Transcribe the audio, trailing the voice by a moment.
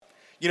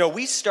You know,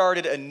 we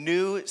started a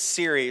new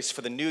series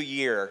for the new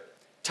year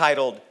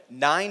titled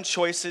 9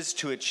 Choices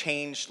to a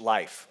Changed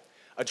Life,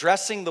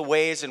 addressing the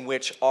ways in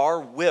which our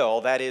will,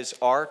 that is,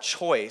 our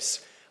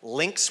choice,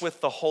 links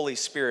with the Holy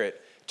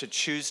Spirit to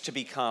choose to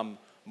become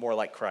more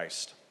like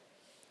Christ.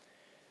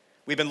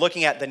 We've been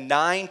looking at the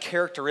 9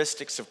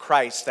 characteristics of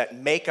Christ that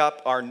make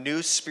up our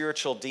new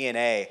spiritual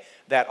DNA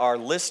that are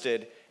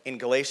listed in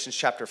Galatians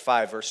chapter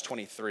 5, verse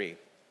 23.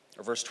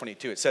 Or verse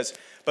 22, it says,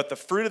 "But the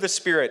fruit of the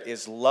Spirit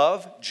is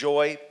love,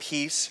 joy,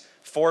 peace,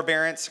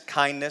 forbearance,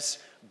 kindness,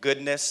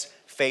 goodness,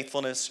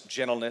 faithfulness,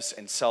 gentleness,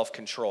 and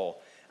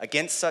self-control.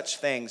 Against such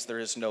things there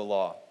is no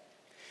law."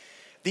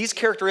 These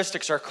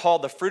characteristics are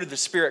called the fruit of the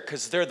Spirit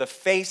because they're the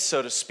face,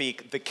 so to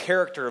speak, the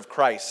character of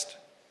Christ.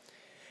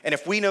 And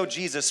if we know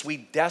Jesus, we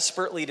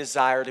desperately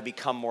desire to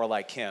become more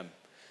like him.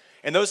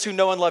 And those who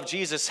know and love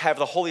Jesus have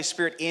the Holy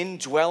Spirit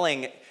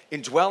indwelling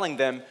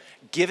them,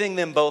 giving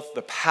them both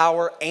the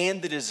power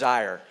and the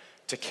desire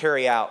to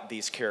carry out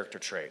these character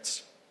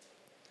traits.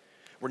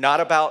 We're not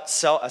about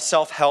a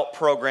self-help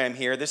program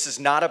here. This is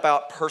not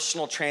about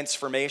personal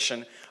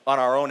transformation on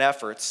our own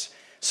efforts.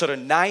 So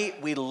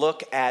tonight we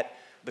look at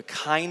the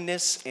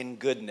kindness and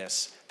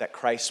goodness that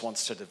Christ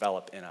wants to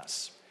develop in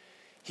us.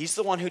 He's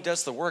the one who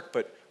does the work,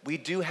 but we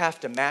do have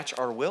to match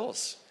our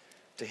wills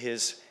to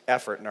his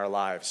effort in our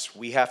lives.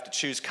 We have to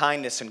choose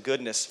kindness and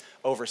goodness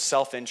over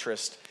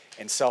self-interest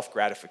and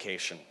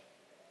self-gratification.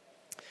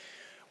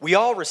 We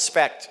all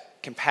respect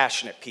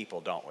compassionate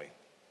people, don't we?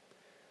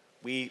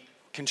 We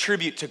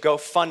contribute to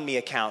GoFundMe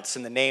accounts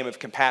in the name of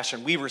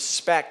compassion. We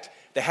respect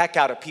the heck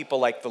out of people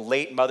like the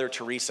late Mother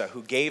Teresa,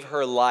 who gave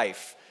her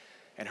life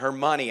and her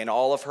money and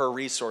all of her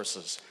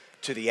resources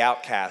to the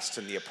outcast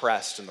and the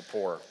oppressed and the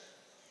poor.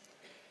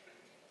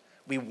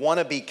 We want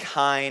to be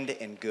kind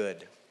and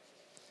good.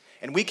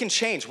 And we can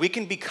change. We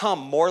can become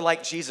more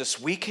like Jesus.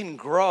 We can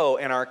grow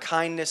in our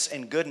kindness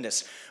and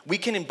goodness. We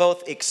can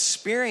both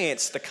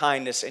experience the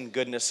kindness and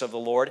goodness of the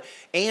Lord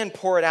and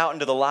pour it out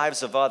into the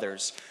lives of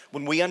others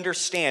when we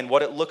understand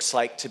what it looks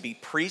like to be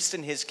priests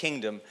in his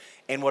kingdom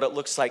and what it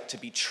looks like to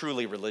be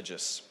truly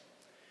religious.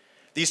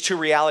 These two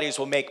realities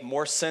will make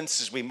more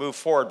sense as we move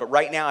forward, but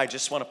right now I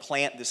just want to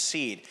plant the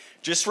seed.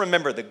 Just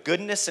remember, the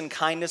goodness and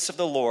kindness of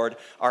the Lord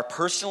are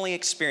personally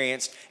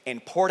experienced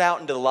and poured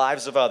out into the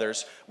lives of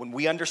others when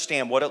we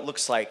understand what it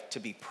looks like to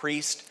be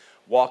priests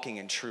walking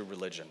in true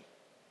religion.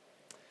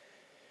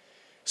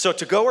 So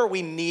to go where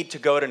we need to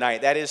go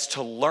tonight, that is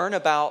to learn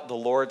about the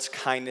Lord's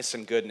kindness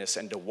and goodness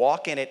and to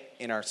walk in it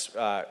in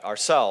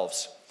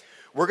ourselves,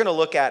 we're going to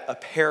look at a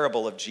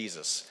parable of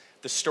Jesus,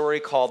 the story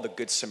called the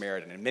Good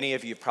Samaritan. And many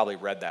of you have probably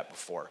read that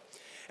before.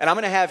 And I'm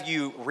going to have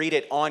you read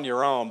it on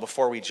your own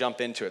before we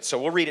jump into it. So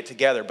we'll read it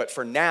together. But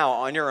for now,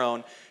 on your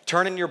own,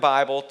 turn in your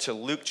Bible to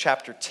Luke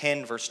chapter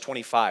 10, verse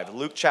 25.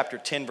 Luke chapter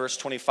 10, verse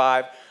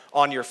 25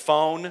 on your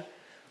phone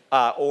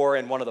or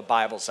in one of the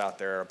Bibles out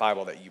there, a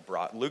Bible that you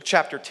brought. Luke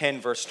chapter 10,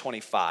 verse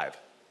 25.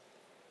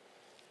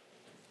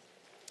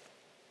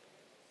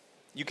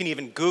 You can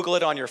even Google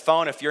it on your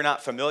phone if you're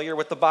not familiar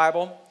with the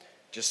Bible.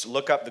 Just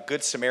look up the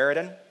Good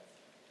Samaritan.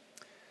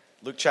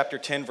 Luke chapter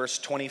 10, verse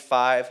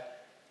 25.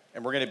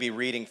 And we're going to be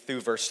reading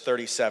through verse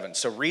 37.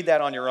 So read that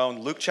on your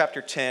own. Luke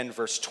chapter 10,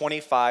 verse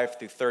 25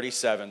 through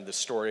 37, the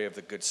story of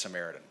the Good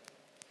Samaritan.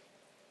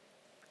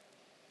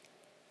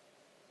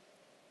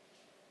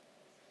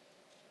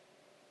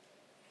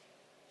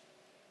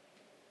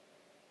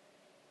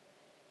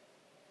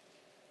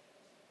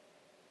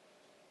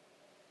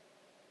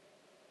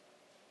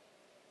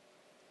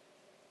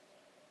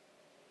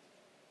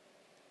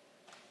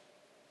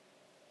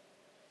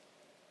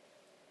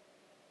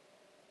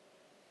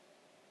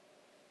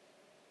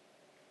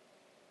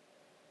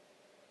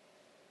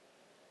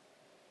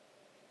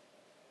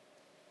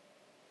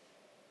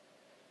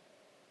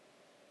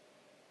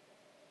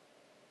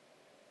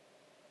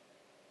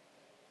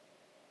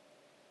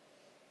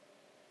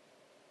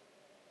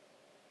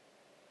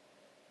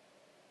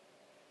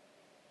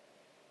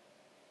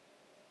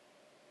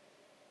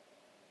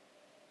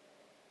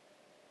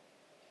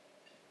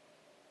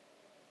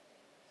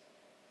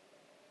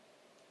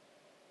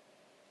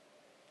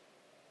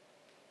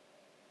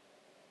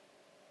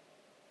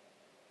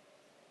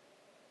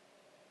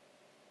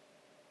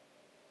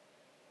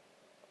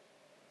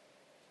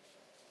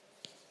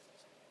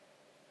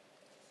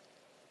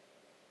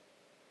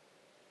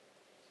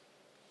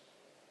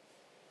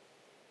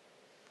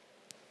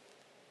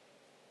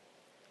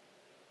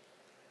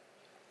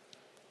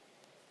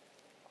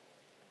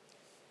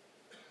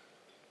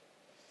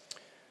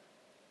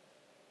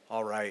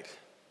 All right,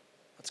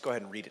 let's go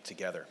ahead and read it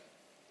together.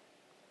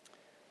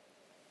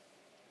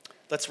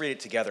 Let's read it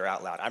together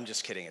out loud. I'm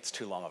just kidding, it's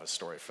too long of a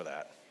story for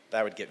that.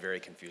 That would get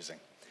very confusing.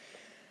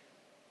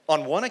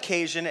 On one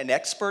occasion, an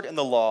expert in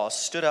the law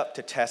stood up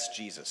to test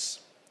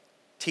Jesus.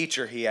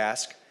 "Teacher," he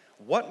asked,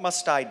 "what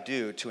must I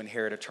do to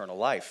inherit eternal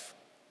life?"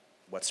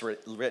 "What's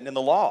written in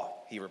the law?"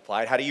 he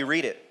replied. "How do you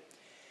read it?"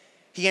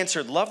 He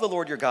answered, "Love the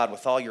Lord your God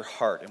with all your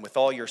heart and with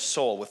all your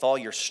soul, with all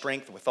your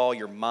strength, with all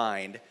your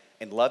mind,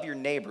 and love your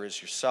neighbor as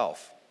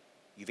yourself.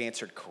 You've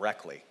answered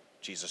correctly."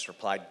 Jesus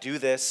replied. "Do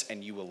this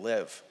and you will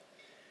live."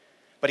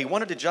 But he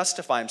wanted to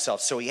justify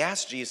himself, so he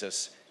asked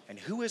Jesus, "And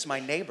who is my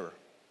neighbor?"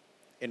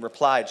 In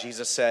reply,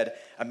 Jesus said,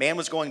 "A man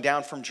was going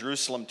down from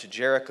Jerusalem to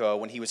Jericho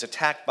when he was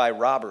attacked by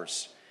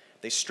robbers.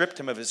 They stripped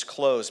him of his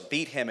clothes,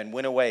 beat him, and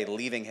went away,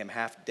 leaving him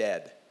half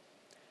dead.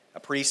 A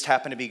priest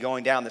happened to be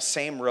going down the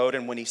same road,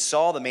 and when he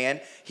saw the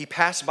man, he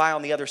passed by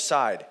on the other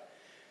side.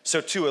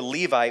 So too a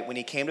Levite, when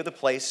he came to the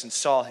place and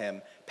saw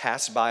him,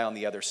 passed by on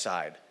the other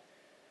side.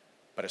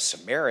 But a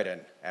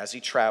Samaritan, as he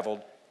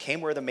traveled,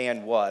 came where the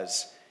man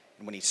was,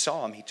 and when he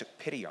saw him, he took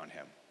pity on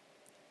him.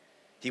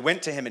 He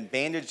went to him and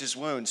bandaged his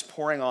wounds,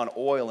 pouring on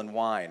oil and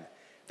wine.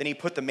 Then he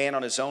put the man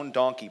on his own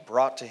donkey,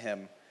 brought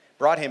him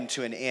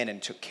to an inn,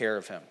 and took care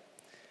of him.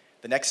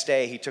 The next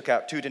day he took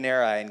out 2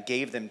 denarii and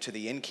gave them to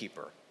the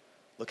innkeeper.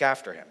 'Look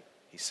after him,'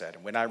 he said,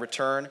 'and when I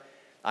return,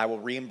 I will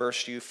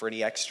reimburse you for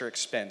any extra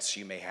expense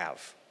you may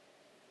have.'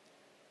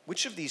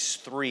 Which of these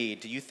 3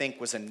 do you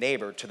think was a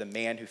neighbor to the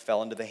man who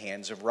fell into the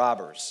hands of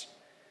robbers?"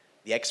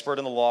 The expert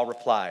in the law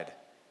replied,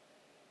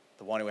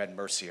 "The one who had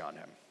mercy on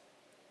him."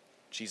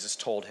 Jesus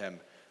told him,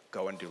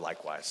 "Go and do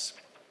likewise."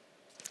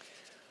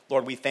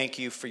 Lord, we thank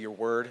you for your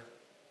word.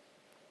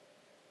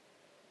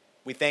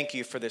 We thank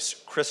you for this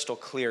crystal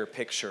clear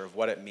picture of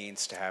what it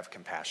means to have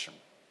compassion.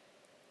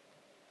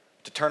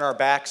 To turn our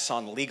backs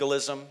on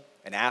legalism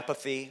and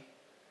apathy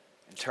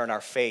and turn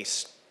our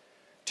face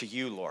to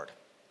you, Lord.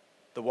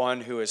 The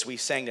one who, as we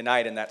sang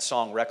tonight in that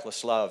song,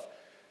 Reckless Love,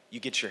 you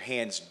get your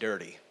hands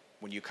dirty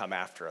when you come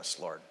after us,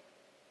 Lord.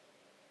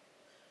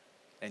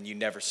 And you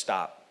never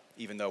stop,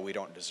 even though we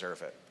don't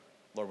deserve it.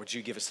 Lord, would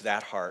you give us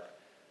that heart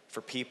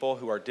for people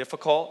who are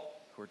difficult,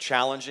 who are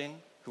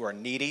challenging, who are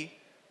needy,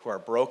 who are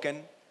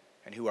broken,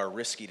 and who are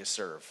risky to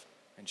serve.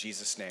 In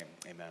Jesus' name,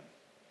 amen.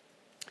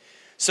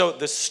 So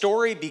the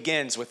story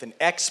begins with an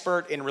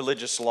expert in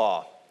religious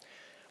law,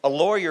 a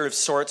lawyer of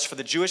sorts for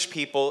the Jewish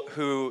people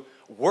who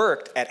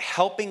worked at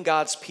helping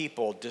God's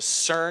people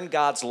discern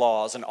God's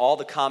laws and all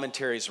the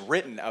commentaries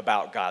written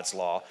about God's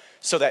law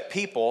so that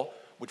people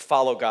would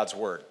follow God's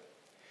word.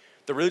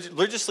 The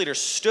religious leader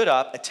stood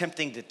up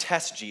attempting to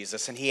test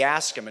Jesus, and he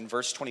asked him in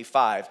verse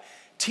 25,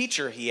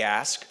 "Teacher," he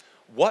asked,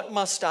 "what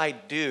must I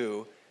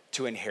do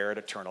to inherit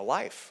eternal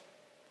life?"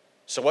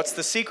 So what's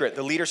the secret?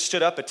 The leader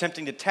stood up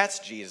attempting to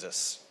test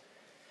Jesus.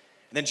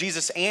 And then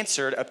Jesus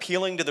answered,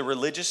 appealing to the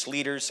religious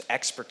leader's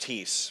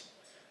expertise.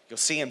 You'll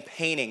see him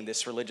painting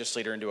this religious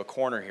leader into a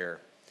corner here.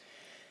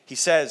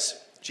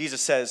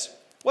 Jesus says,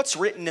 "What's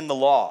written in the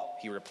law?"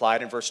 He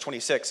replied in verse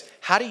 26.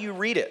 "How do you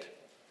read it?"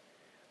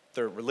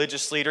 The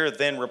religious leader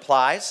then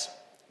replies,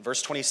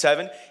 verse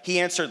 27, he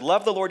answered,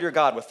 "Love the Lord your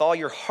God with all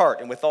your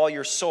heart and with all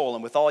your soul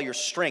and with all your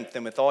strength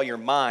and with all your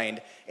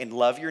mind, and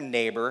love your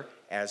neighbor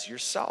as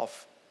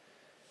yourself."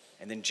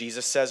 And then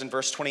Jesus says in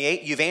verse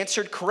 28, "You've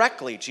answered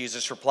correctly,"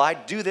 Jesus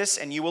replied. "Do this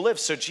and you will live."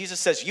 So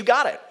Jesus says, you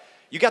got it.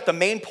 You got the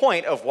main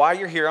point of why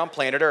you're here on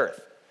planet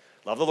Earth.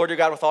 Love the Lord your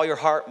God with all your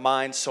heart,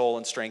 mind, soul,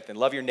 and strength, and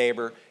love your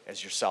neighbor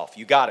as yourself.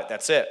 You got it.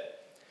 That's it.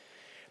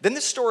 Then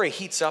the story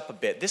heats up a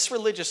bit. This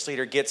religious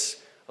leader gets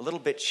a little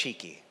bit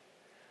cheeky.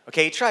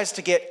 Okay, he tries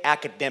to get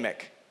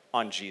academic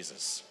on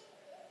Jesus.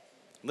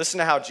 Listen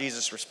to how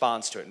Jesus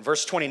responds to it. In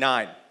verse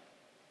 29,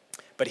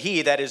 but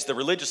he, that is the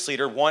religious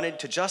leader, wanted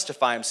to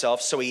justify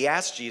himself, so he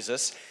asked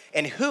Jesus,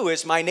 "And who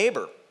is my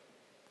neighbor?"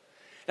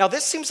 Now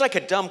this seems like a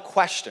dumb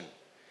question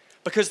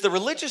because the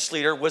religious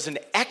leader was an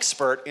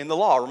expert in the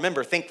law.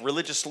 Remember, think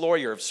religious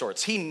lawyer of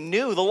sorts. He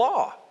knew the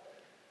law.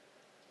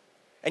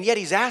 And yet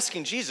he's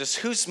asking Jesus,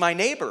 "Who's my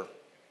neighbor?"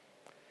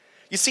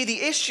 You see,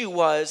 the issue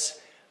was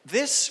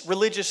this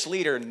religious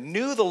leader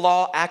knew the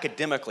law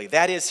academically.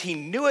 That is, he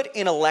knew it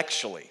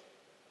intellectually.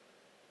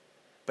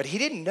 But he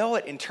didn't know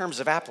it in terms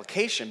of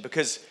application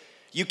because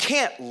you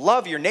can't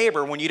love your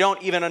neighbor when you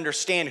don't even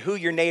understand who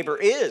your neighbor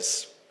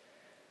is.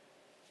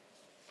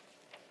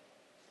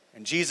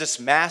 And Jesus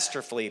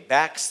masterfully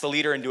backs the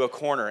leader into a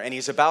corner, and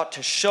he's about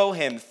to show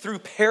him through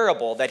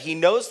parable that he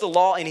knows the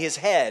law in his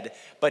head,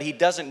 but he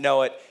doesn't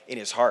know it in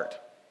his heart.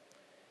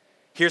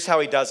 Here's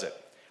how he does it.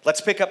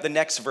 Let's pick up the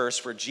next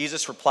verse where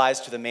Jesus replies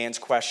to the man's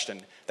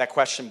question, that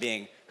question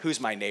being, "Who's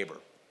my neighbor?"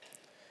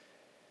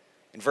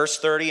 In verse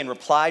 30, in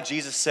reply,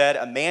 Jesus said,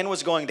 "A man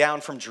was going down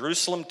from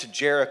Jerusalem to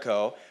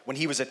Jericho when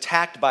he was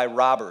attacked by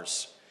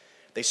robbers.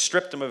 They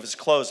stripped him of his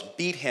clothes,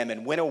 beat him,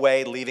 and went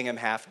away, leaving him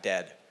half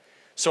dead."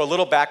 So a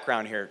little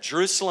background here.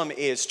 Jerusalem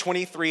is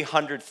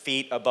 2,300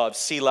 feet above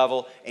sea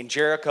level, and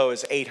Jericho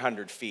is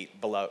 800 feet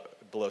below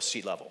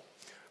sea level,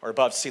 or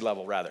above sea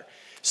level, rather.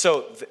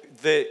 So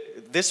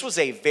this was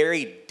a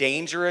very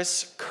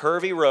dangerous,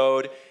 curvy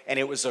road, and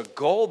it was a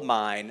gold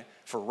mine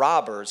for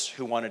robbers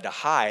who wanted to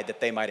hide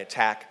that they might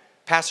attack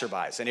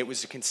passerbys, and it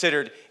was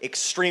considered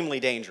extremely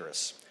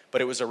dangerous,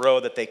 but it was a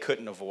road that they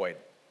couldn't avoid.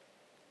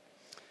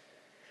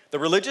 The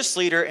religious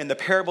leader in the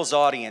parable's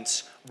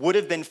audience would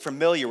have been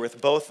familiar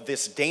with both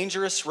this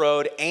dangerous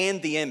road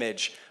and the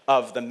image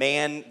of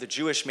the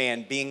Jewish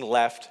man being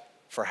left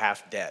for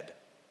half dead.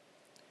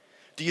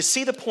 Do you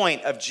see the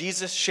point of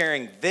Jesus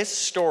sharing this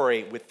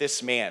story with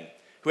this man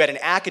who had an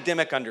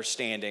academic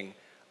understanding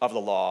of the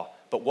law,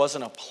 but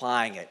wasn't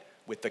applying it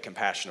with the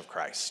compassion of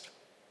Christ.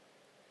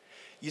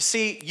 You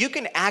see, you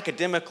can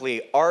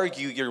academically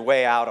argue your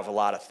way out of a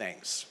lot of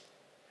things.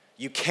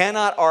 You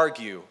cannot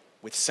argue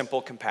with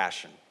simple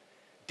compassion.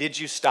 Did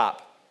you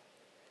stop?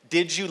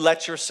 Did you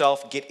let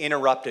yourself get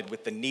interrupted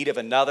with the need of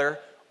another,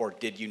 or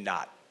did you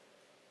not?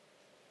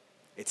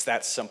 It's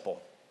that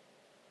simple.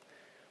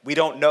 We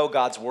don't know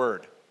God's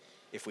word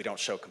if we don't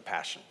show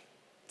compassion.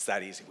 It's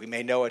that easy. We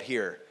may know it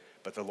here,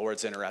 but the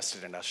Lord's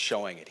interested in us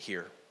showing it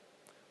here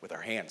with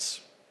our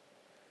hands.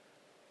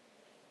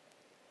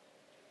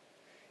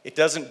 It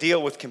doesn't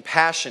deal with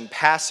compassion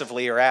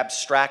passively or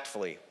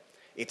abstractly.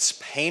 It's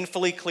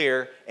painfully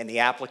clear and the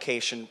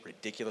application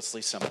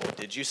ridiculously simple.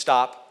 Did you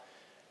stop?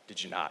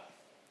 Did you not?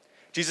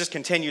 Jesus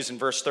continues in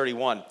verse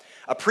 31.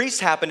 A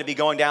priest happened to be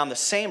going down the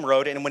same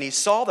road, and when he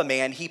saw the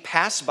man, he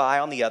passed by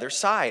on the other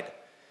side.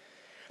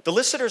 The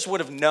listeners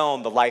would have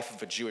known the life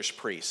of a Jewish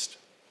priest.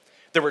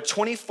 There were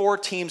 24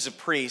 teams of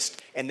priests,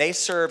 and they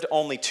served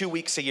only 2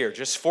 weeks a year,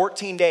 just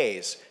 14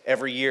 days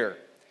every year.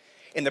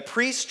 And the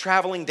priests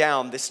traveling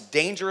down this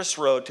dangerous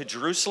road to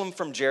Jerusalem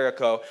from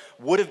Jericho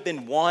would have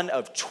been one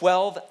of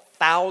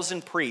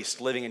 12,000 priests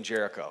living in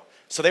Jericho.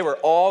 So they were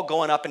all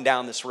going up and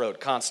down this road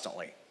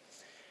constantly.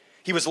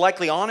 He was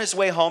likely on his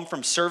way home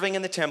from serving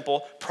in the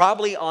temple,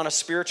 probably on a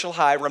spiritual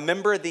high,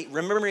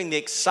 remembering the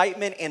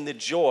excitement and the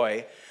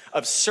joy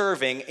of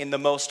serving in the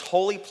most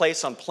holy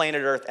place on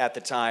planet Earth at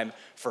the time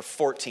for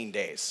 14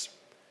 days.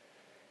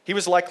 He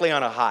was likely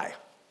on a high.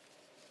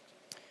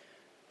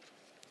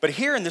 But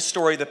here in this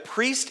story, the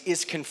priest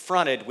is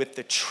confronted with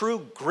the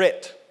true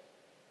grit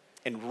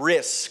and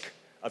risk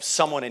of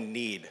someone in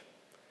need,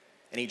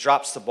 and he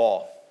drops the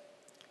ball.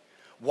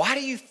 Why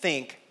do you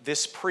think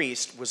this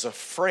priest was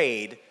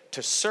afraid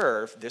to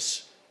serve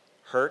this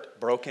hurt,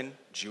 broken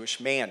Jewish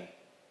man?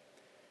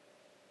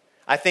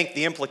 I think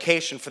the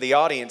implication for the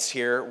audience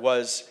here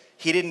was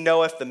he didn't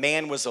know if the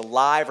man was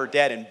alive or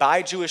dead, and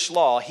by Jewish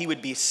law, he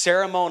would be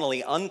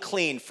ceremonially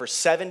unclean for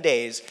 7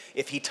 days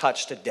if he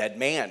touched a dead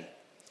man.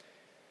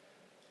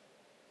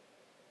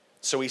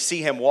 So we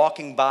see him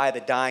walking by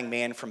the dying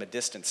man from a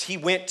distance. He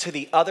went to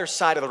the other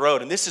side of the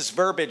road, and this is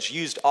verbiage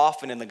used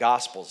often in the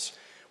Gospels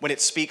when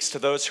it speaks to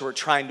those who are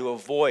trying to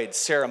avoid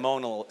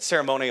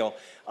ceremonial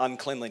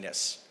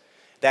uncleanliness.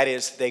 That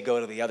is, they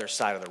go to the other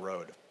side of the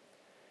road.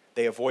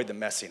 They avoid the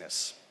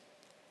messiness.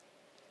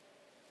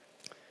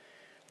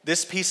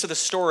 This piece of the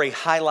story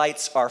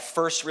highlights our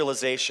first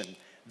realization,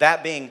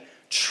 that being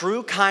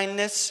true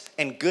kindness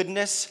and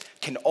goodness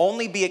can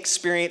only be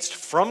experienced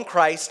from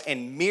Christ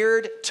and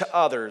mirrored to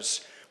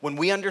others when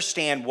we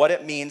understand what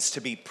it means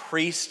to be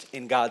priest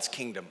in God's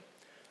kingdom.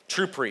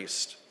 True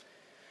priest.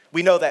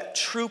 We know that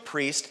true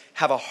priests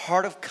have a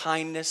heart of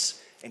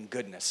kindness and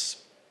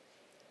goodness.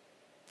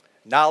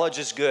 Knowledge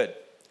is good,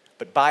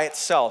 but by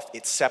itself,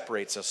 it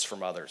separates us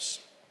from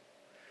others.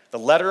 The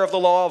letter of the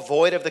law,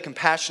 void of the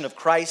compassion of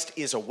Christ,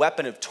 is a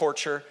weapon of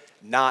torture,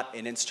 not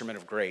an instrument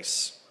of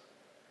grace.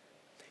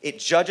 It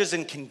judges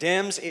and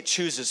condemns. It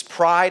chooses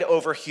pride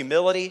over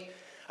humility.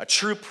 A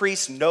true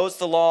priest knows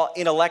the law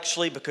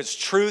intellectually because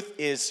truth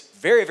is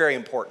very, very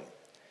important.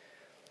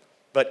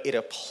 But it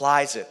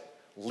applies it,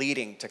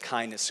 leading to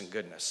kindness and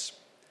goodness.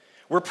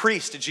 We're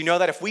priests. Did you know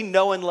that? If we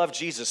know and love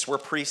Jesus, we're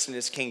priests in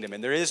his kingdom,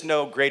 and there is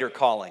no greater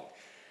calling.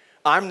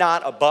 I'm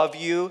not above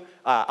you.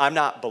 I'm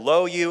not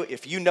below you.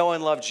 If you know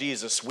and love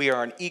Jesus, we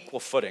are on equal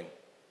footing,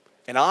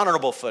 an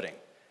honorable footing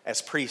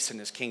as priests in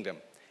his kingdom.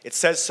 It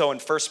says so in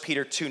 1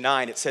 Peter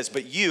 2:9. It says,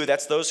 but you,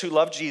 that's those who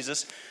love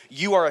Jesus,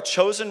 you are a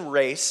chosen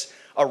race,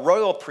 a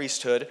royal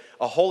priesthood,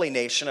 a holy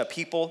nation, a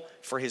people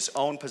for his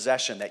own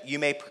possession, that you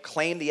may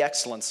proclaim the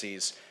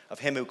excellencies of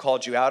him who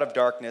called you out of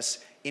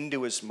darkness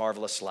into his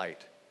marvelous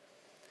light.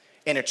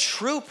 And a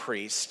true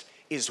priest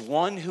is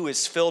one who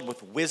is filled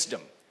with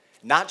wisdom,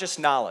 not just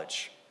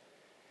knowledge.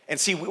 And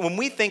see, when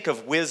we think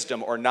of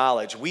wisdom or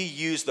knowledge, we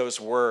use those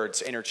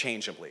words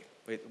interchangeably.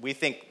 We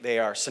think they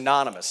are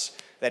synonymous.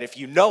 That if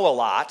you know a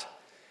lot,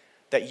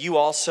 that you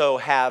also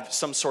have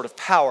some sort of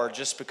power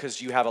just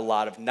because you have a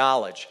lot of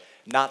knowledge.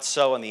 Not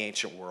so in the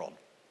ancient world.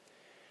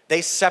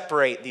 They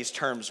separate these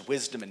terms,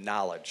 wisdom and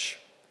knowledge.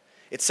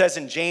 It says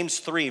in James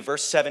 3,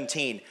 verse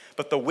 17,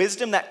 but the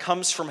wisdom that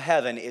comes from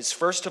heaven is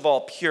first of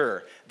all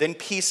pure, then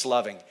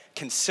peace-loving,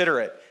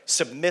 considerate,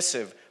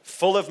 submissive,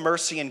 full of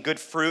mercy and good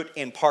fruit,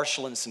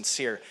 impartial and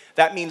sincere.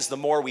 That means the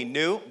more we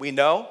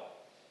know,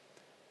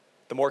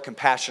 the more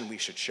compassion we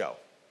should show.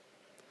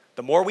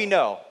 The more we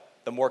know,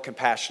 the more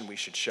compassion we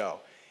should show.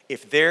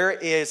 If there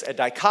is a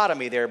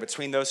dichotomy there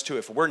between those two,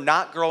 if we're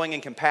not growing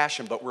in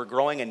compassion, but we're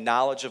growing in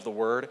knowledge of the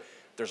word,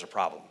 there's a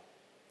problem.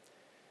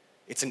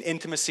 It's an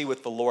intimacy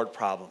with the Lord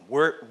problem.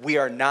 We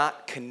are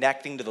not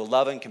connecting to the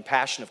love and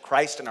compassion of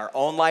Christ in our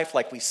own life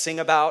like we sing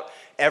about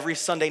every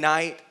Sunday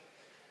night.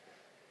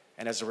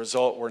 And as a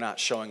result, we're not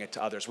showing it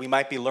to others. We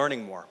might be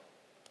learning more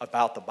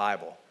about the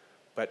Bible,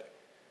 but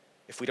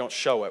if we don't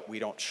show it, we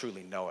don't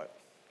truly know it.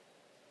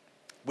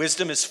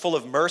 Wisdom is full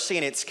of mercy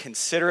and it's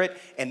considerate.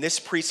 And this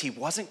priest, he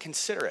wasn't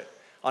considerate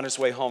on his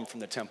way home from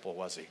the temple,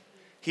 was he?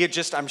 He had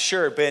just, I'm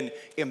sure, been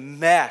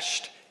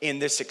enmeshed in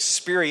this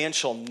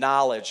experiential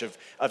knowledge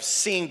of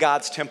seeing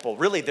God's temple,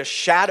 really the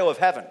shadow of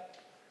heaven.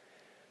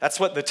 That's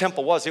what the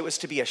temple was. It was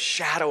to be a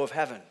shadow of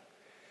heaven.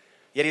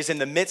 Yet he's in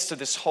the midst of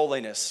this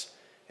holiness,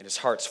 and his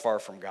heart's far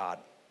from God.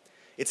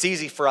 It's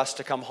easy for us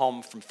to come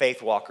home from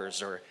Faith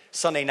Walkers or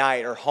Sunday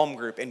night or home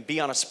group and be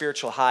on a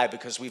spiritual high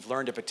because we've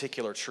learned a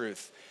particular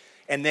truth,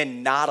 and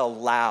then not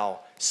allow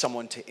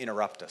someone to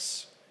interrupt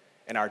us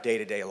in our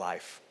day-to-day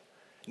life.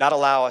 Not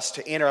allow us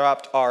to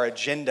interrupt our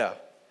agenda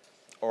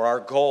or our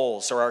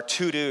goals or our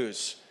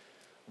to-dos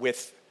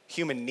with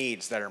human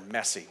needs that are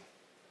messy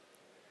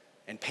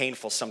and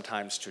painful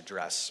sometimes to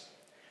address.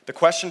 The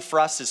question for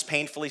us is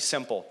painfully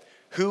simple.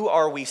 Who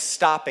are we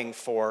stopping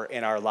for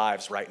in our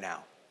lives right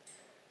now?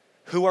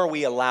 Who are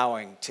we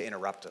allowing to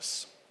interrupt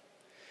us?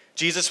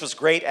 Jesus was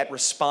great at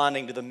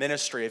responding to the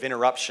ministry of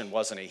interruption,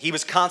 wasn't he? He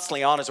was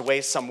constantly on his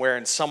way somewhere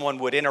and someone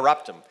would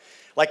interrupt him.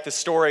 Like the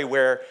story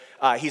where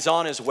he's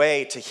on his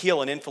way to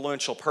heal an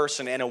influential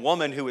person and a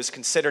woman who was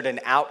considered an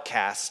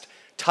outcast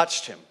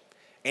touched him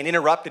and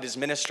interrupted his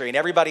ministry, and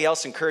everybody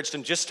else encouraged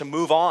him just to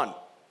move on.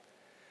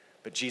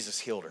 But Jesus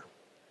healed her.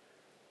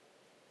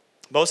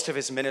 Most of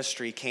his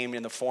ministry came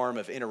in the form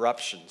of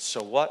interruptions.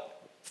 So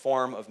what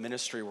form of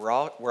ministry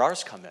will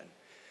ours come in?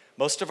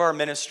 Most of our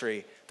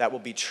ministry that will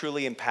be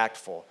truly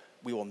impactful,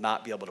 we will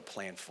not be able to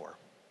plan for.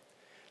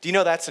 Do you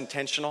know that's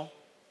intentional?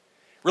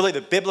 Really,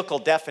 the biblical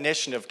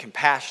definition of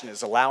compassion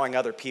is allowing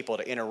other people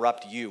to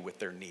interrupt you with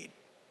their need.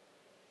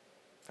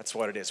 That's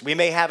what it is. We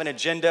may have an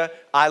agenda.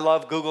 I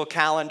love Google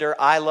Calendar.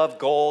 I love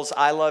goals.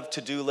 I love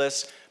to-do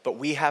lists. But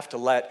we have to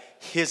let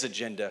his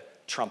agenda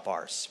trump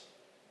ours.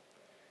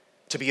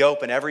 To be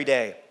open every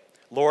day.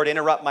 Lord,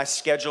 interrupt my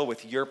schedule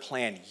with your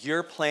plan.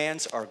 Your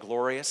plans are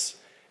glorious,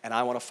 and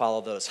I want to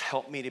follow those.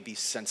 Help me to be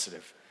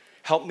sensitive.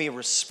 Help me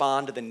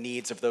respond to the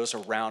needs of those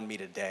around me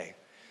today.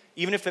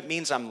 Even if it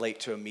means I'm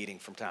late to a meeting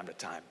from time to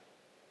time.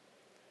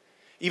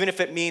 Even if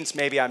it means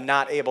maybe I'm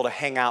not able to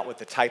hang out with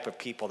the type of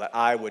people that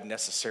I would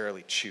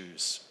necessarily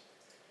choose.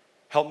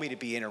 Help me to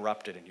be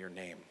interrupted in your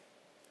name.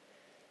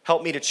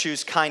 Help me to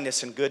choose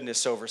kindness and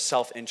goodness over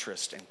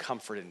self-interest and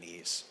comfort and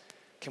ease.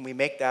 Can we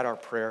make that our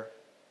prayer?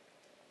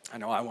 I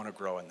know I want to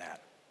grow in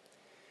that.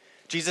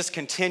 Jesus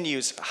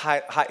continues to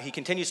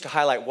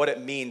highlight what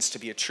it means to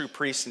be a true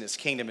priest in his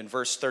kingdom in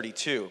verse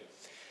 32.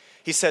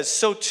 He says,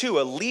 so too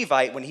a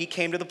Levite, when he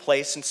came to the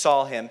place and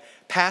saw him,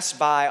 passed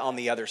by on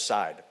the other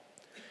side.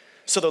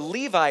 So the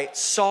Levite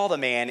saw the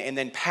man and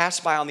then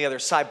passed by on the other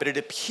side, but it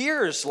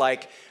appears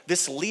like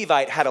this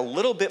Levite had a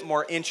little bit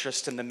more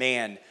interest in the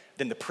man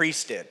than the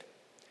priest did.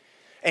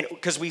 And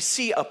because we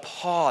see a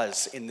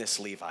pause in this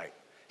Levite.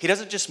 He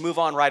doesn't just move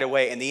on right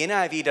away, and the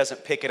NIV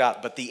doesn't pick it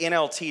up, but the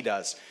NLT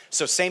does.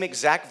 So same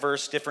exact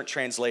verse, different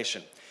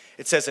translation.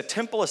 It says, a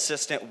temple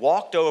assistant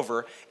walked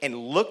over and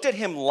looked at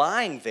him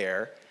lying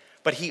there,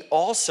 but he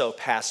also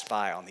passed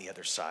by on the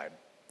other side.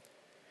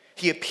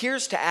 He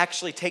appears to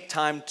actually take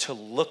time to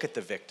look at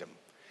the victim.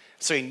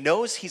 So he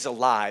knows he's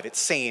alive, it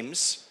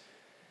seems,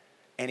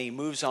 and he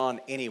moves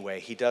on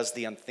anyway. He does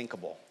the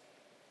unthinkable.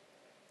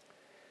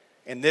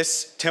 And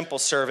this temple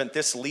servant,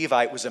 this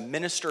Levite, was a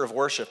minister of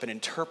worship, an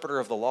interpreter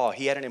of the law.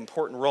 He had an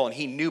important role, and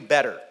he knew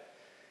better,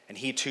 and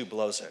he too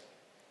blows it.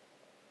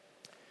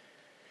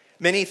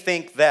 Many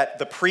think that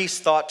the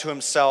priest thought to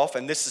himself,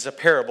 and this is a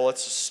parable,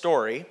 it's a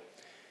story,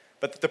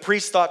 but the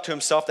priest thought to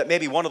himself that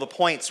maybe one of the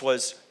points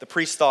was the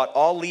priest thought,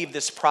 I'll leave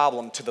this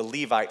problem to the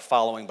Levite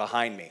following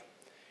behind me.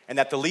 And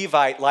that the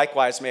Levite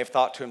likewise may have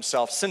thought to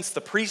himself, since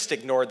the priest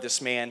ignored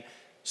this man,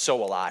 so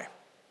will I.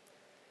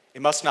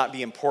 It must not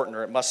be important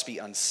or it must be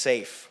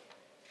unsafe.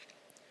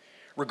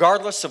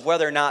 Regardless of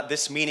whether or not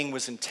this meaning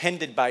was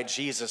intended by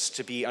Jesus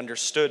to be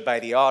understood by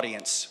the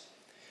audience,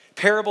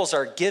 parables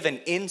are given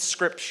in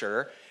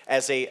Scripture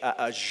as a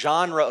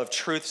genre of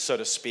truth, so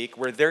to speak,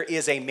 where there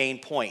is a main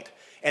point.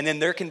 And then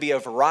there can be a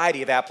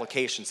variety of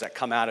applications that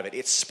come out of it.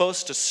 It's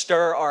supposed to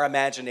stir our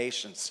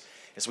imaginations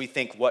as we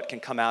think what can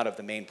come out of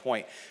the main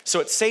point. So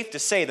it's safe to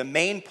say the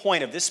main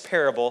point of this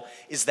parable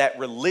is that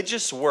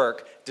religious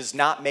work does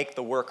not make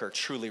the worker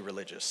truly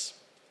religious,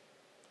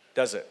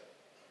 does it?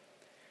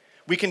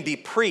 We can be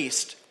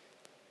priests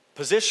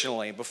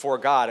positionally before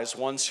God as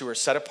ones who are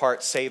set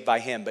apart, saved by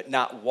him, but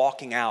not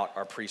walking out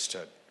our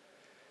priesthood.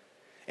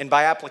 And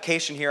by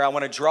application here, I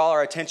want to draw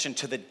our attention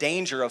to the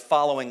danger of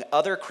following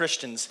other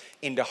Christians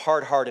into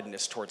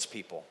hard-heartedness towards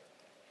people.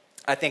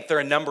 I think there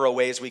are a number of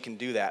ways we can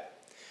do that.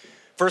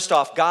 First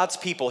off, God's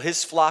people,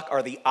 his flock,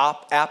 are the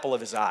apple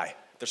of his eye,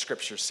 the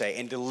scriptures say.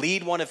 And to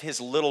lead one of his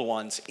little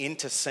ones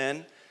into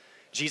sin,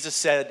 Jesus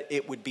said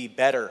it would be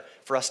better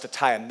for us to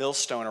tie a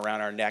millstone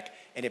around our neck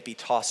and it be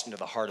tossed into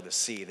the heart of the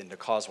sea than to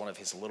cause one of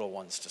his little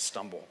ones to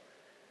stumble.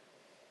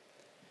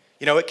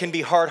 You know, it can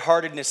be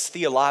hard-heartedness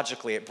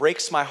theologically. It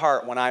breaks my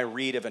heart when I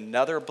read of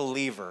another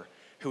believer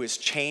who has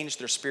changed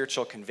their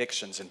spiritual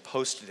convictions and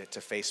posted it to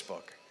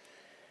Facebook.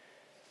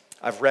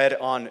 I've read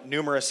on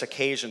numerous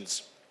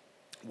occasions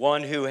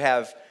ones who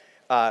have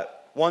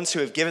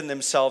given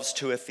themselves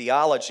to a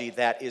theology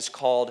that is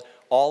called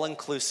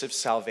all-inclusive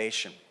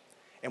salvation.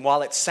 And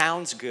while it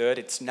sounds good,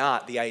 it's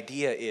not. The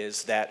idea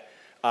is that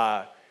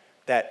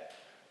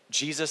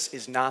Jesus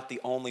is not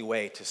the only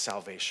way to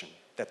salvation,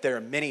 that there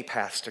are many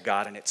paths to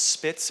God, and it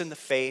spits in the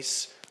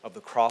face of the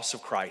cross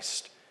of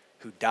Christ,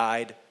 who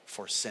died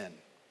for sin,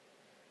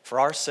 for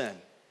our sin,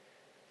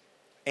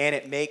 and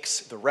it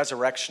makes the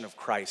resurrection of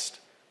Christ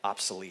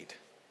obsolete.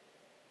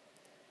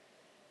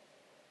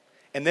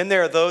 And then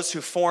there are those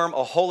who form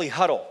a holy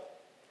huddle,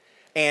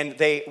 and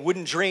they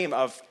wouldn't dream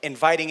of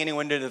inviting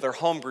anyone into their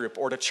home group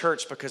or to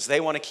church because they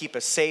want to keep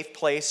a safe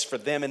place for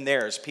them and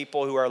theirs,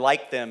 people who are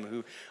like them,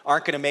 who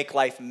aren't going to make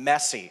life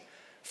messy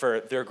for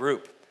their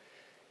group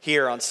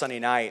here on Sunday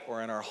night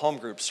or in our home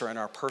groups or in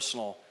our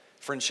personal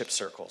friendship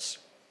circles.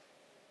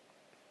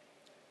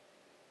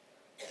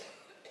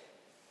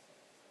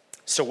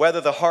 So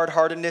whether the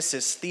hard-heartedness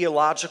is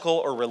theological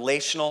or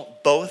relational,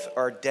 both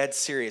are dead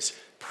serious.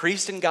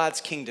 Priest in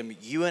God's kingdom,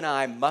 you and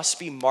I must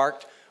be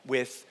marked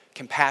with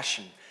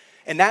compassion.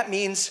 And that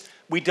means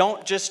we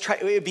don't just try,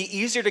 it would be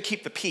easier to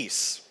keep the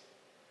peace,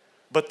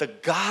 but the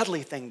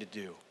godly thing to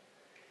do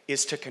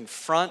is to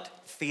confront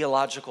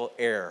theological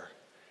error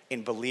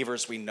in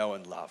believers we know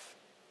and love.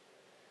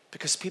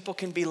 Because people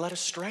can be led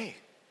astray.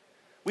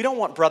 We don't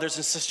want brothers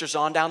and sisters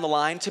on down the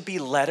line to be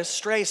led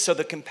astray. So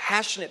the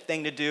compassionate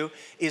thing to do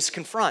is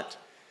confront.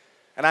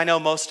 And I know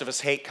most of us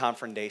hate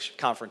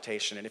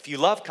confrontation. And if you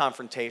love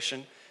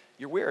confrontation,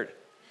 you're weird.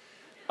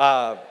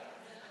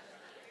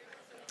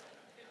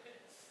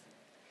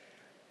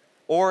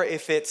 Or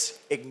if it's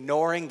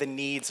ignoring the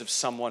needs of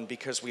someone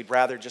because we'd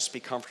rather just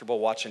be comfortable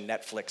watching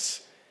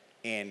Netflix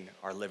in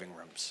our living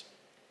rooms.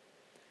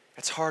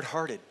 It's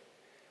hard-hearted.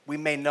 We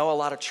may know a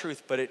lot of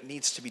truth, but it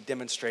needs to be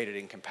demonstrated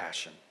in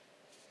compassion.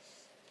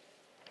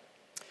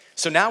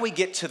 So now we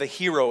get to the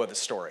hero of the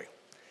story,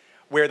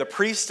 where the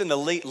priest and the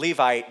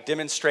Levite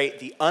demonstrate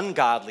the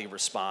ungodly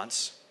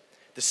response.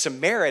 The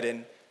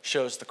Samaritan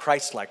shows the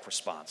Christ-like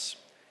response.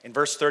 In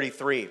verse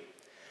 33,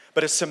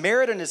 but a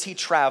Samaritan, as he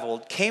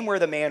traveled, came where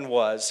the man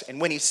was,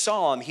 and when he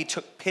saw him, he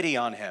took pity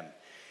on him.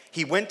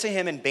 He went to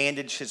him and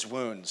bandaged his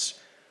wounds,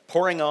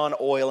 pouring on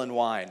oil and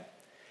wine.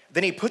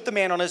 Then he put the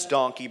man on his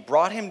donkey,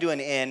 brought him to an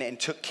inn, and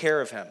took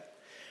care of him.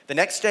 The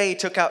next day he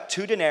took out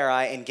 2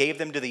 denarii and gave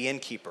them to the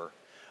innkeeper.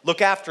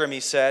 Look after him, he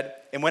said,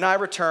 and when I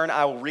return,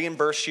 I will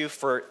reimburse you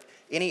for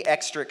any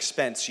extra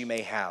expense you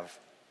may have.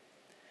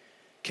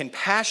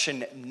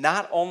 Compassion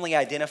not only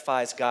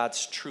identifies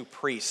God's true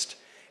priest,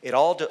 it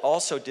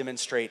also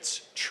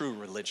demonstrates true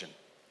religion.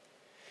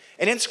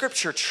 And in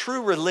Scripture,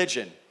 true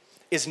religion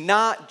is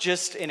not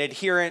just an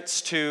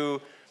adherence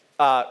to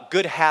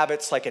good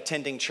habits like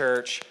attending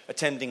church,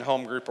 attending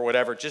home group or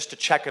whatever, just to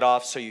check it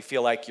off so you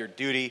feel like your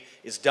duty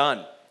is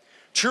done.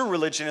 True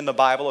religion in the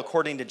Bible,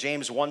 according to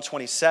James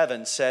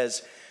 1:27,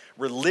 says,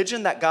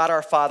 religion that God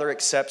our Father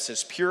accepts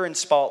as pure and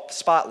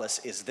spotless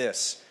is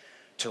this,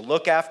 to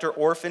look after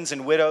orphans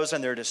and widows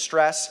in their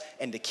distress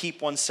and to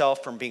keep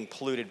oneself from being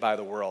polluted by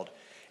the world.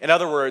 In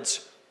other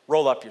words,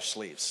 roll up your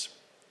sleeves.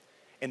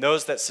 And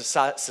those that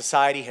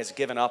society has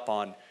given up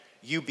on,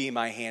 you be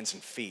my hands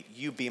and feet.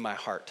 You be my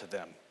heart to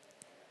them.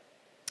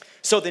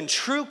 So then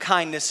true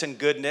kindness and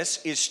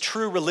goodness is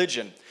true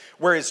religion,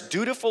 whereas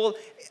dutiful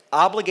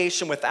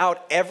obligation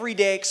without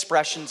everyday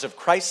expressions of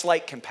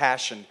Christ-like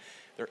compassion,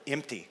 they're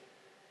empty,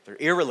 they're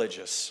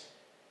irreligious.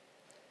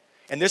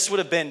 And this would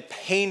have been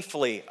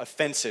painfully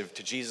offensive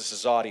to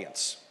Jesus'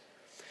 audience.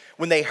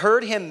 When they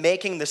heard him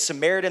making the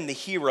Samaritan the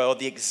hero,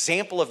 the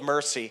example of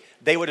mercy,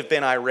 they would have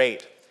been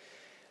irate.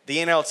 The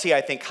NLT,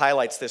 I think,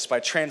 highlights this by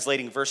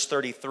translating verse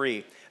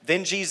 33.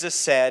 Then Jesus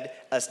said,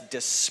 a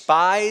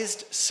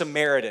despised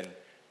Samaritan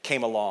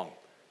came along.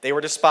 They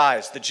were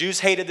despised. The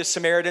Jews hated the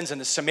Samaritans, and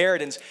the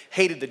Samaritans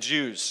hated the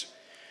Jews.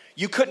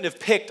 You couldn't have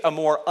picked a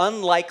more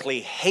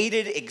unlikely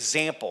hated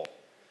example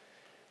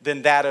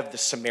than that of the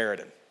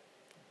Samaritan.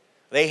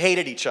 They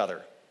hated each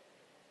other.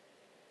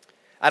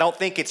 I don't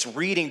think it's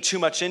reading too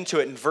much into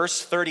it. In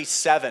verse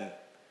 37,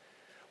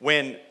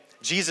 when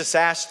Jesus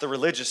asked the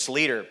religious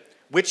leader,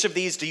 which of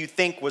these do you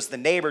think was the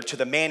neighbor to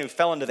the man who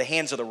fell into the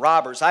hands of the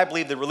robbers? I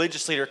believe the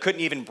religious leader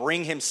couldn't even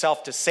bring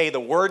himself to say the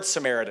word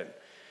Samaritan,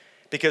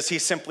 because he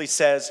simply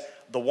says,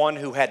 the one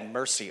who had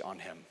mercy on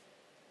him.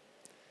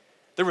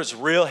 There was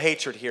real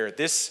hatred here.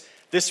 This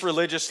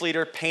religious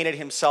leader painted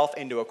himself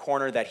into a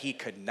corner that he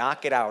could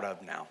not get out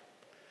of now.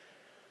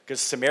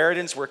 Because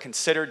Samaritans were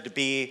considered to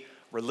be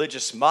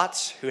religious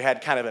mutts who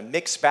had kind of a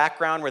mixed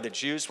background where the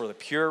Jews were the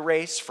pure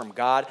race from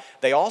God.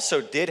 They also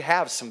did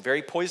have some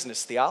very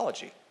poisonous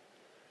theology.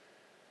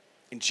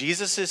 And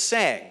Jesus is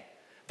saying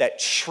that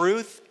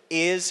truth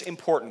is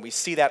important. We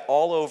see that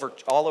all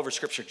over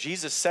Scripture.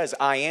 Jesus says,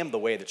 I am the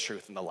way, the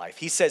truth, and the life.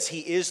 He says he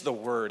is the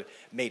Word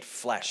made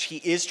flesh. He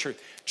is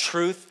truth.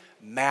 Truth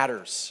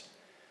matters,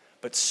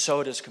 but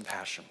so does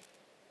compassion.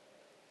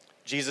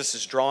 Jesus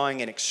is drawing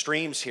in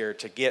extremes here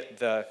to get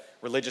the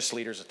religious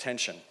leader's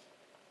attention.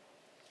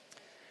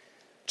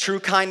 True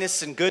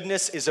kindness and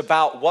goodness is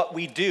about what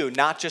we do,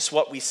 not just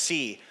what we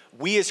see.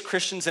 We as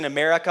Christians in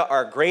America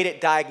are great at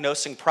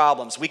diagnosing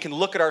problems. We can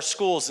look at our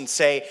schools and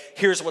say,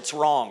 here's what's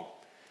wrong.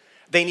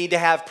 They need to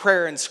have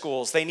prayer in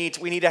schools. We need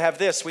to have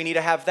this. We need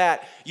to have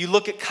that. You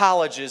look at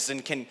colleges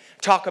and can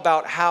talk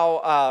about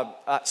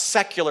how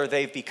secular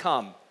they've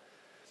become.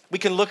 We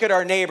can look at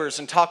our neighbors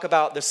and talk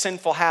about the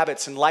sinful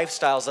habits and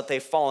lifestyles that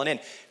they've fallen in.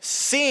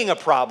 Seeing a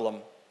problem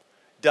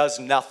does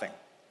nothing.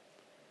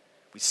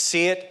 We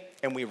see it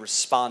and we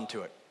respond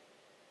to it.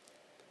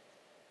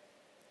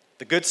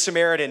 The Good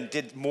Samaritan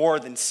did more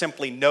than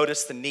simply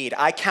notice the need.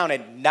 I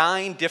counted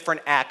 9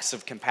 different acts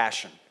of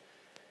compassion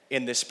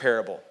in this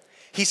parable.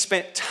 He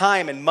spent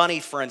time and money,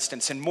 for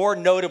instance, and more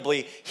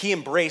notably, he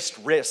embraced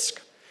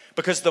risk.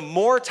 Because the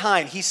more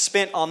time he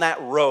spent on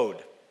that road,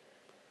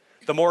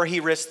 the more he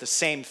risked the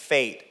same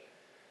fate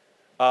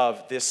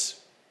of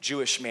this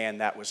Jewish man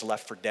that was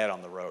left for dead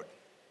on the road.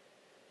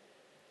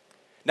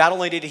 Not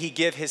only did he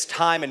give his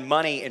time and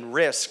money and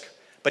risk,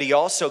 but he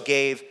also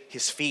gave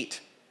his feet.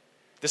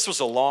 This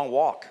was a long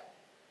walk.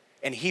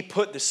 And he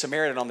put the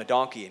Samaritan on the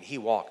donkey and he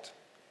walked.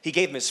 He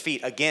gave him his feet,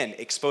 again,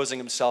 exposing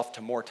himself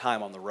to more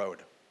time on the road.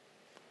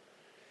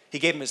 He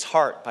gave him his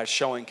heart by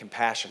showing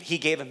compassion. He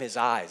gave him his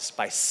eyes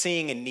by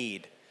seeing a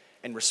need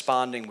and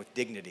responding with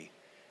dignity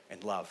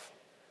and love.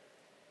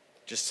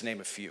 Just to name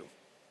a few.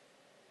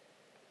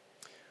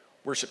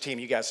 Worship team,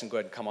 you guys can go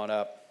ahead and come on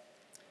up.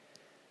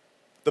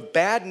 The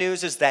bad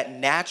news is that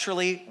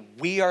naturally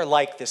we are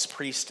like this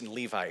priest and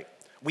Levite.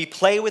 We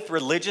play with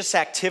religious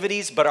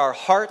activities, but our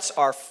hearts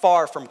are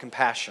far from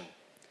compassion.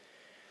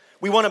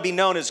 We want to be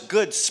known as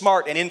good,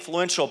 smart, and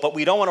influential, but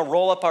we don't want to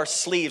roll up our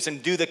sleeves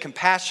and do the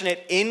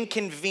compassionate,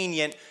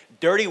 inconvenient,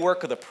 dirty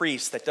work of the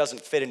priest that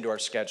doesn't fit into our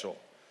schedule.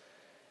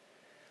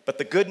 But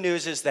the good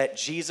news is that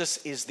Jesus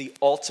is the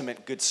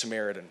ultimate Good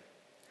Samaritan.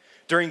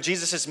 During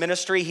Jesus'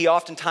 ministry, he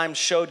oftentimes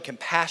showed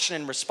compassion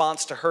in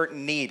response to hurt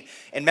and need.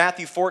 In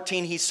Matthew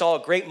 14, he saw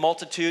a great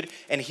multitude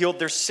and healed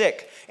their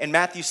sick. In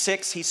Matthew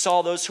 6, he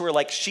saw those who were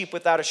like sheep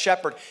without a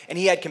shepherd, and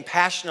he had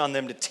compassion on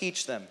them to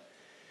teach them.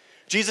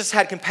 Jesus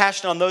had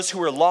compassion on those who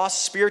were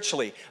lost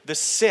spiritually, the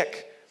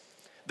sick,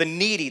 the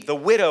needy, the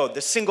widowed,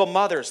 the single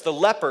mothers, the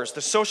lepers, the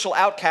social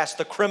outcasts,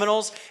 the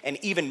criminals, and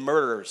even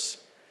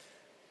murderers.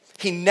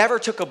 He never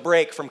took a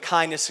break from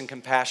kindness and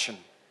compassion.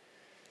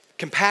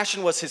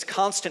 Compassion was his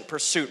constant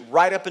pursuit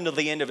right up until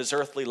the end of his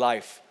earthly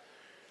life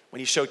when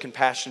he showed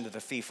compassion to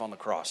the thief on the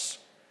cross.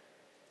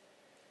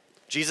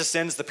 Jesus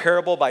ends the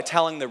parable by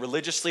telling the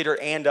religious leader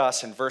and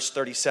us in verse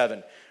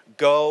 37,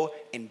 go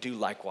and do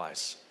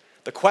likewise.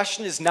 The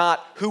question is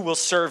not who will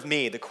serve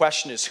me. The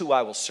question is who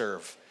I will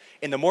serve.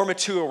 And the more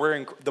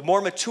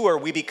mature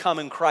we become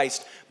in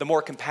Christ, the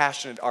more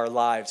compassionate our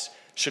lives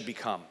should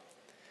become.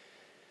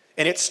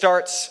 And it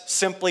starts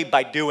simply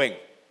by doing.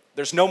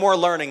 There's no more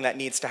learning that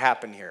needs to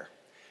happen here.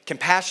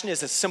 Compassion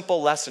is a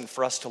simple lesson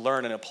for us to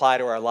learn and apply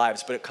to our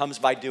lives, but it comes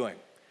by doing.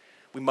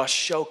 We must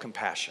show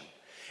compassion.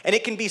 And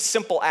it can be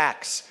simple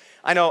acts.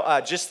 I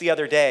know just the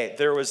other day,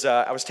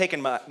 I was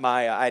taking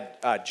I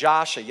had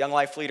Josh, a Young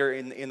Life leader,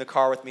 in the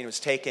car with me, and was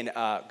taking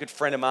a good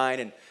friend of mine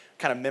and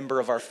kind of member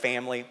of our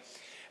family.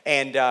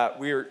 And I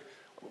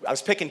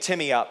was picking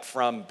Timmy up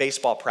from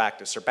baseball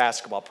practice or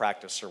basketball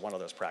practice or one of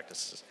those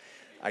practices.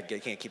 I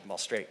can't keep them all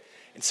straight.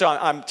 And so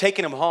I'm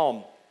taking him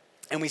home,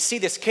 and we see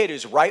this kid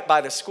who's right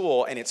by the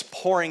school, and it's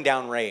pouring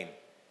down rain.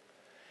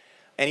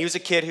 And he was a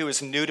kid who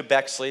was new to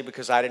Bexley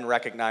because I didn't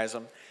recognize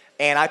him.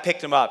 And I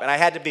picked him up, and I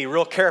had to be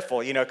real careful,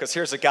 because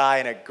here's a guy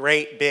in a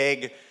great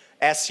big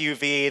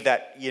SUV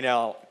that,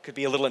 could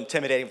be a little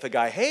intimidating with a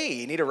guy. Hey,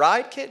 you need a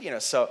ride, kid?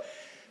 So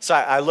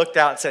I looked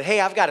out and said,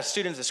 hey, I've got a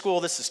student at the school.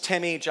 This is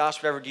Timmy. Josh,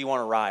 whatever, do you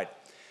want to ride?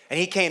 And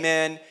he came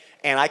in,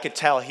 and I could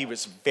tell he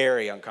was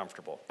very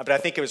uncomfortable. But I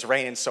think it was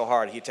raining so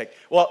hard,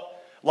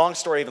 long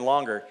story even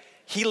longer,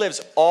 he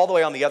lives all the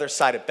way on the other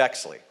side of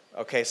Bexley.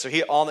 Okay, so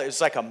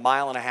it's like a 1.5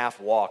 mile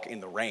walk in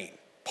the rain,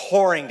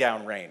 pouring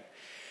down rain.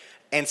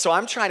 And so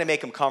I'm trying to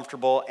make him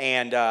comfortable,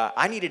 and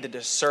I needed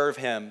to serve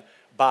him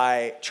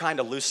by trying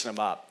to loosen him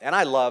up. And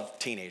I love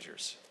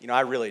teenagers.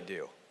 I really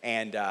do.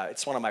 And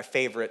it's one of my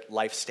favorite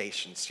life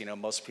stations.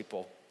 Most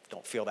people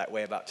don't feel that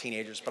way about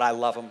teenagers, but I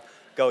love them.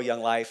 Go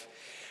Young Life.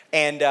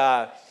 And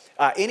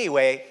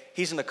anyway,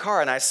 he's in the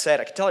car, and I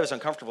could tell he was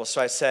uncomfortable, so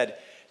I said,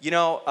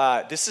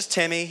 this is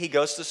Timmy. He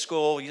goes to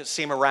school. You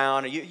see him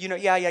around.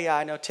 Yeah,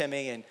 I know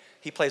Timmy, and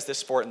he plays this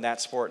sport and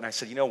that sport. And I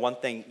said, one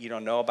thing you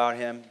don't know about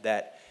him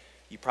that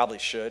you probably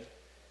should.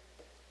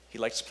 He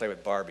likes to play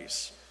with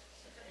Barbies.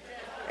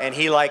 And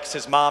he likes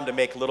his mom to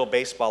make little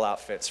baseball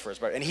outfits for his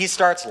Barbie. And he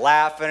starts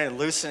laughing and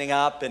loosening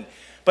up.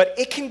 But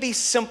it can be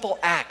simple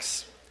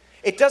acts.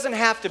 It doesn't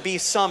have to be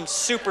some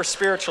super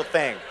spiritual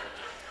thing.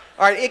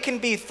 All right, it can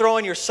be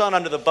throwing your son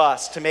under the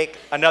bus to make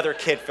another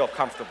kid feel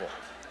comfortable.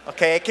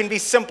 Okay, it can be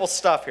simple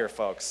stuff here,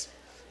 folks.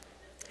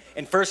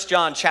 In 1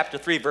 John chapter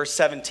 3, verse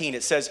 17,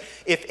 it says,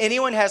 if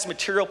anyone has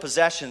material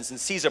possessions and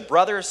sees a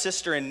brother or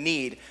sister in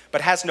need, but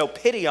has no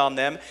pity on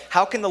them,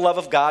 how can the love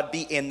of God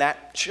be in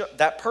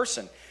that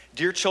person?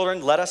 Dear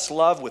children, let us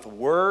love with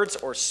words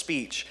or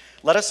speech.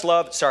 Let us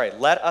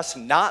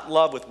not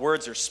love with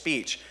words or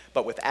speech,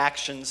 but with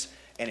actions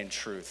and in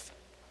truth.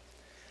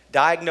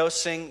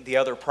 Diagnosing the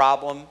other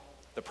problem,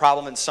 the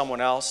problem in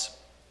someone else,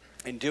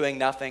 and doing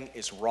nothing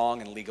is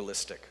wrong and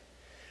legalistic.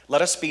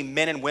 Let us be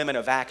men and women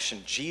of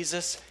action.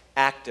 Jesus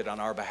acted on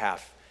our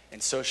behalf,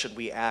 and so should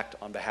we act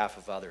on behalf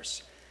of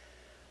others.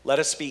 Let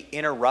us be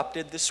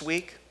interrupted this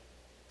week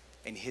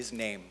in his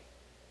name.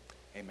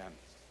 Amen.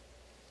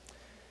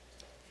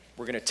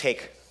 We're going to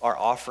take our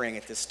offering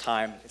at this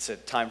time. It's a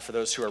time for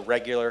those who are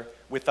regular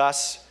with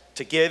us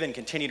to give and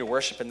continue to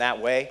worship in that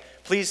way.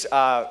 Please,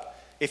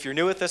 if you're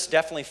new with us,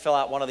 definitely fill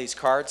out one of these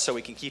cards so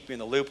we can keep you in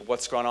the loop of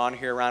what's going on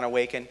here around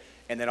Awaken.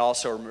 And then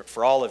also,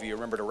 for all of you,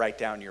 remember to write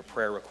down your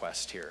prayer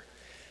request here.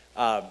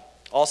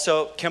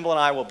 Also, Kimball and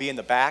I will be in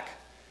the back,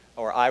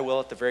 or I will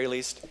at the very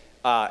least.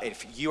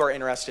 If you are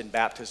interested in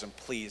baptism,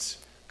 please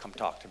come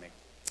talk to me.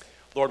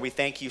 Lord, we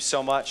thank you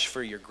so much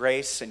for your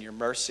grace and your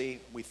mercy.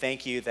 We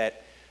thank you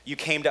that you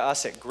came to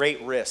us at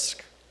great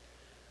risk,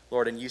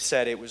 Lord, and you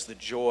said it was the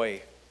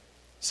joy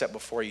set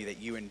before you that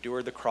you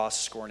endured the cross,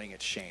 scorning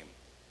its shame.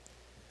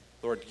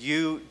 Lord,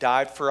 you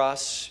died for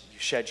us. You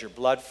shed your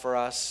blood for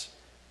us.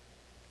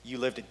 You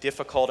lived a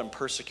difficult and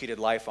persecuted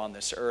life on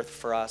this earth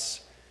for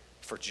us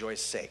for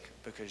joy's sake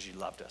because you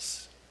loved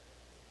us.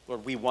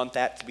 Lord, we want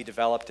that to be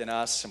developed in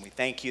us, and we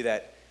thank you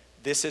that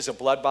this is a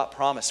blood-bought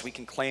promise. We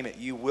can claim it.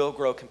 You will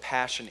grow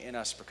compassion in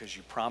us because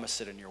you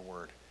promise it in your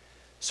word.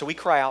 So we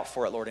cry out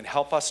for it, Lord, and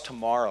help us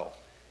tomorrow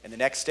and the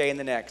next day and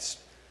the next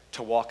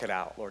to walk it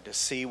out, Lord, to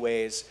see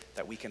ways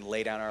that we can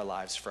lay down our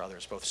lives for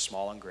others, both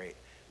small and great.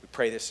 We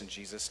pray this in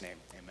Jesus' name.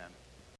 Amen.